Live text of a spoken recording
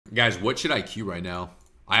Guys, what should I queue right now?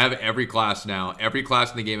 I have every class now. Every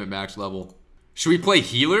class in the game at max level. Should we play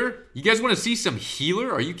healer? You guys want to see some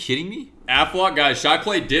healer? Are you kidding me? Afflock, guys, should I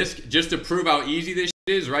play disc just to prove how easy this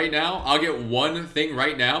shit is right now? I'll get one thing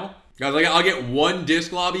right now. Guys, I'll get one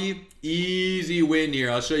disc lobby. Easy win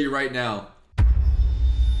here. I'll show you right now.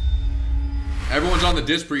 Everyone's on the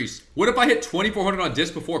disc priest. What if I hit 2,400 on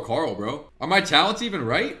disc before Carl, bro? Are my talents even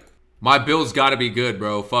right? My build's gotta be good,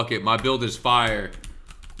 bro. Fuck it. My build is fire.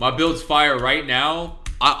 My build's fire right now.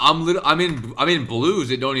 I'm in blues.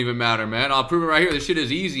 It don't even matter, man. I'll prove it right here. This shit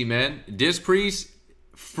is easy, man. Disc priest,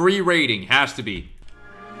 free rating has to be.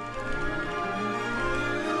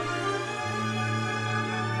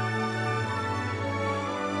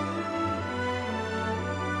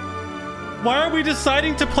 Why are we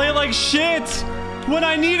deciding to play like shit when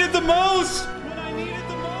I need it the most?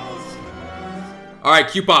 All right,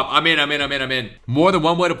 Q-Pop, I'm in. More than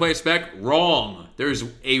one way to play a spec? Wrong. There's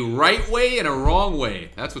a right way and a wrong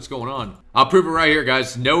way. That's what's going on. I'll prove it right here,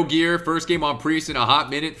 guys. No gear, first game on Priest in a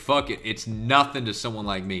hot minute. Fuck it. It's nothing to someone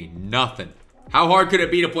like me. Nothing. How hard could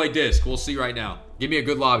it be to play disc? We'll see right now. Give me a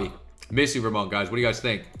good lobby. Missy Monk, guys. What do you guys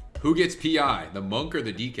think? Who gets PI? The Monk or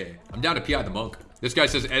the DK? I'm down to PI the Monk. This guy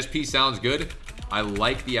says SP sounds good. I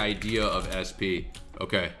like the idea of SP.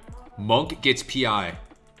 Okay. Monk gets PI.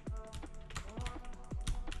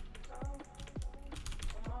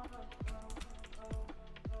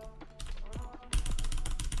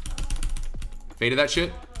 Faded that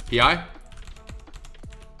shit. PI.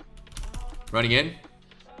 Running in.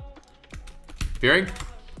 Fearing.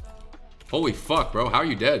 Holy fuck, bro. How are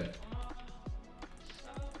you dead?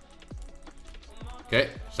 Okay.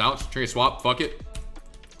 Silence. Trigger swap. Fuck it.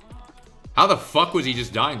 How the fuck was he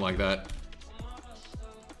just dying like that?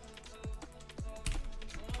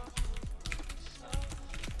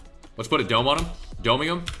 Let's put a dome on him. Doming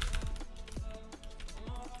him.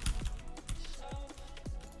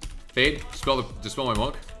 Fade. Dispel my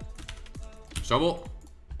Monk. Stumble.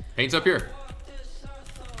 Paint's up here.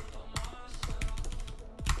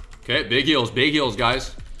 Okay, big heals,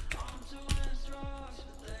 guys.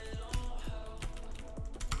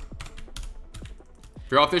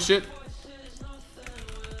 Fear off this shit.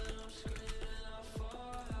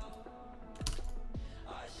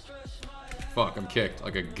 Fuck, I'm kicked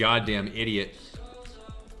like a goddamn idiot.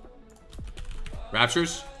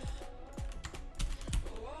 Raptures.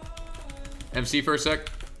 MC for a sec.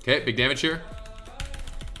 Okay, big damage here.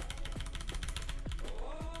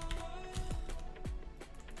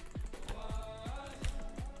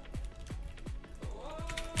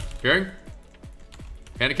 Fearing.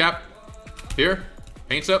 Handicap. Fear.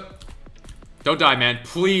 Paints up. Don't die, man.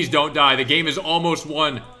 Please don't die. The game is almost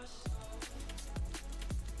won.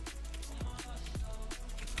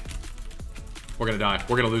 We're gonna die.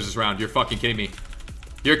 We're gonna lose this round. You're fucking kidding me.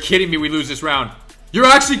 You're kidding me we lose this round. You're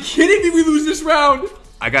actually kidding me we lose this round.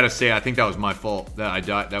 I gotta say, I think that was my fault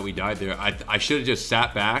that we died there. I should have just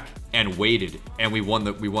sat back and waited, and we won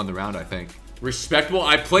the round, I think. Respectable.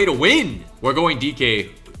 I play to win. We're going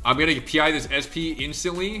DK. I'm gonna PI this SP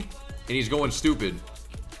instantly, and he's going stupid.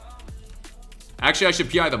 Actually, I should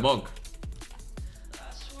PI the Monk.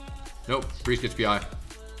 Nope. Priest gets PI.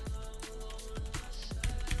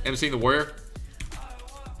 MCing the Warrior.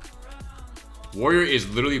 Warrior is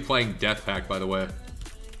literally playing Death Pact, by the way.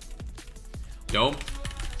 Dome.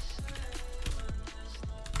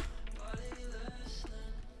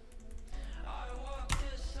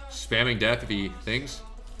 Spamming death if he things.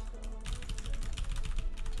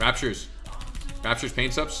 Raptures. Raptures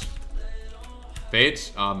paint ups.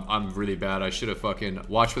 Fades. I'm really bad. I should have fucking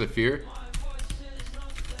watched for the fear.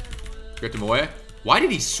 Gripped him away. Why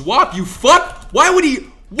did he swap? You fuck! Why would he?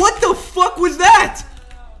 What the fuck was that?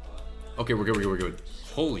 Okay, we're good, we're good.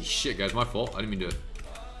 Holy shit, guys, my fault. I didn't mean to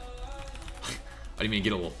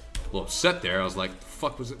get a little upset there. I was like, the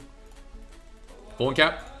fuck was it? Bowling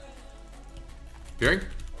cap. Fearing?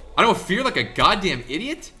 I don't fear like a goddamn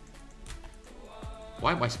idiot.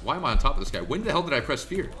 Why am I on top of this guy? When the hell did I press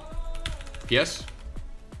fear? PS.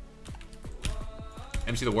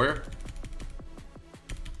 MC the Warrior.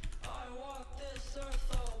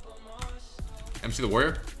 MC the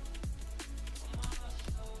Warrior.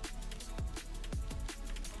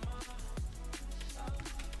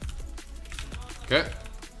 Okay.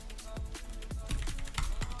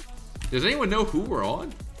 Does anyone know who we're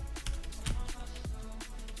on?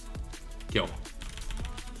 Kill.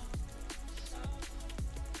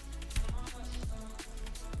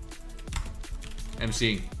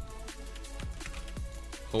 MCing.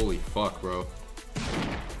 Holy fuck, bro.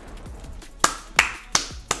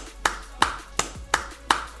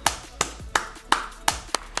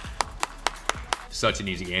 Such an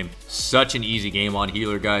easy game. Such an easy game on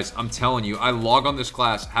healer, guys. I'm telling you, I log on this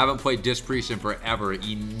class, haven't played Disc Priest in forever,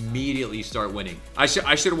 immediately start winning. I should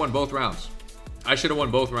have won both rounds. I should have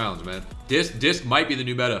won both rounds, man. Disc might be the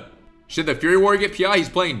new meta. Should the Fury Warrior get PI? He's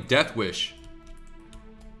playing Death Wish.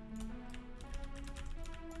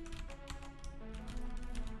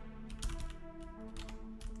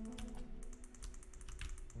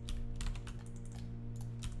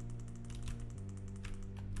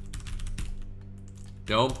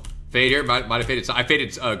 Dome. Fade here. Might have faded. I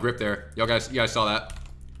faded grip there. You guys saw that.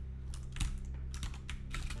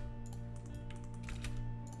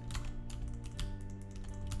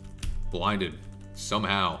 Blinded.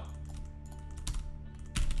 Somehow.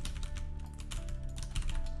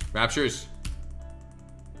 Raptures.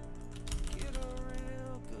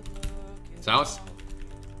 Silence.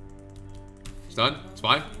 Stun. It's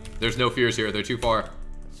fine. There's no fears here. They're too far.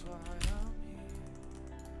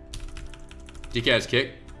 DK has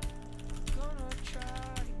kick.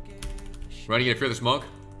 Running in, Fearless Monk.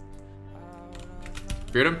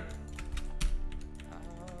 Feared him.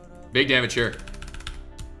 Big damage here.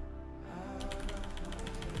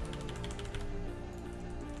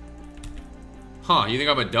 Huh, you think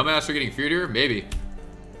I'm a dumbass for getting feared here? Maybe.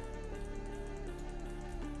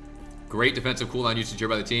 Great defensive cooldown usage here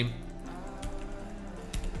by the team.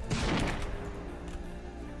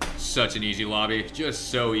 Such an easy lobby.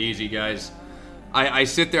 Just so easy, guys. I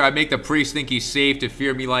sit there, I make the priest think he's safe to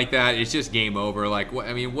fear me like that. It's just game over. Like,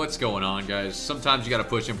 I mean, what's going on, guys? Sometimes you got to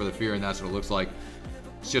push him for the fear, and that's what it looks like.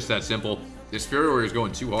 It's just that simple. This Fury Warrior is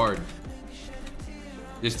going too hard.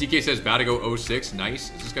 This DK says, about to go 06.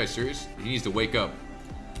 Nice. Is this guy serious? He needs to wake up.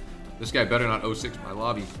 This guy better not 06 my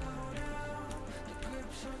lobby.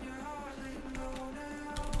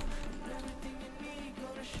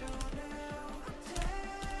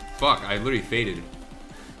 Fuck, I literally faded.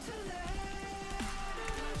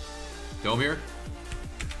 Dome here.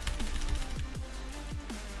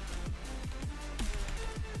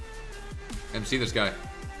 MC this guy.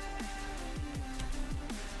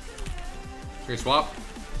 Here, swap.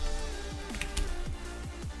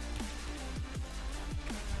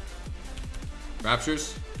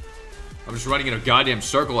 Raptures. I'm just running in a goddamn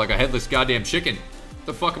circle like a headless goddamn chicken. What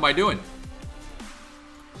the fuck am I doing?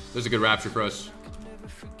 There's a good rapture for us.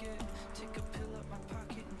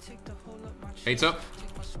 Paints up.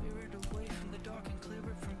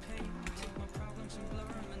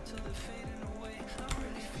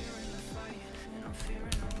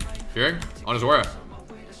 Fearing? On his aura.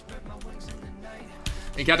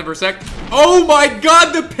 Incap him for a sec. Oh my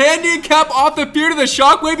god, the panda incap off the fear to the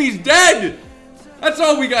shockwave, he's dead! That's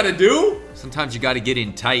all we gotta do. Sometimes you gotta get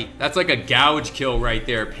in tight. That's like a gouge kill right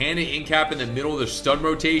there. Panda incap in the middle of the stun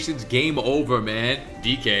rotations. Game over, man.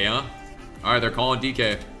 DK, huh? Alright, they're calling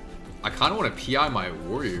DK. I kinda wanna PI my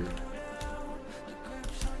warrior.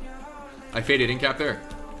 I faded incap there.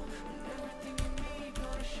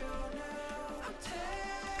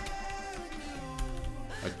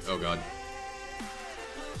 Oh god.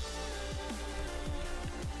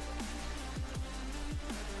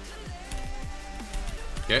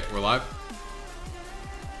 Okay, we're live.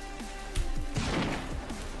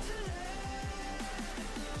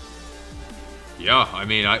 Yeah, I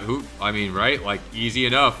mean, right? Like, easy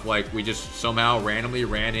enough. Like, we just somehow randomly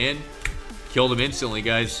ran in, killed him instantly,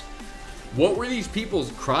 guys. What were these people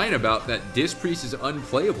crying about that Disc Priest is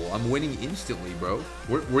unplayable? I'm winning instantly, bro.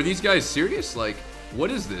 Were these guys serious? Like, what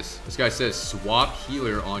is this? This guy says swap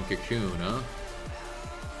healer on Cocoon, huh?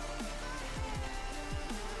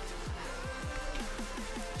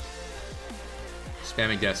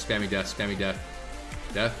 Spamming death, spamming death, spamming death.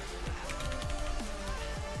 Death.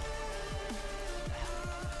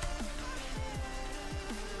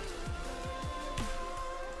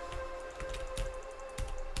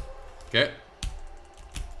 Okay.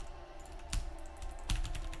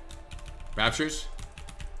 Raptures.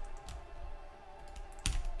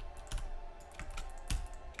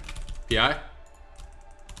 PI.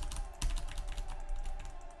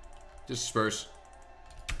 Just disperse.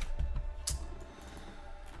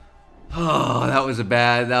 Oh, that was a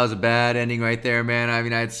bad ending right there, man. I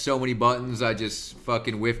mean, I had so many buttons, I just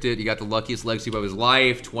fucking whiffed it. You got the luckiest legacy of his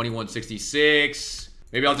life, 2166.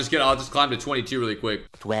 Maybe I'll just climb to 22 really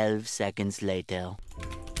quick. 12 seconds later.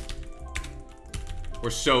 We're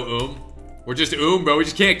so We're just bro. We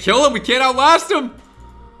just can't kill him. We can't outlast him.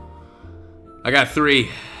 I got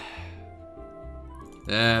 3.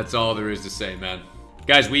 That's all there is to say, man.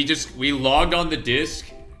 Guys, we logged on the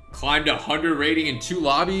disc, climbed 100 rating in 2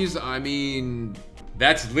 lobbies. I mean,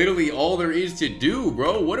 that's literally all there is to do,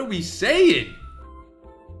 bro. What are we saying?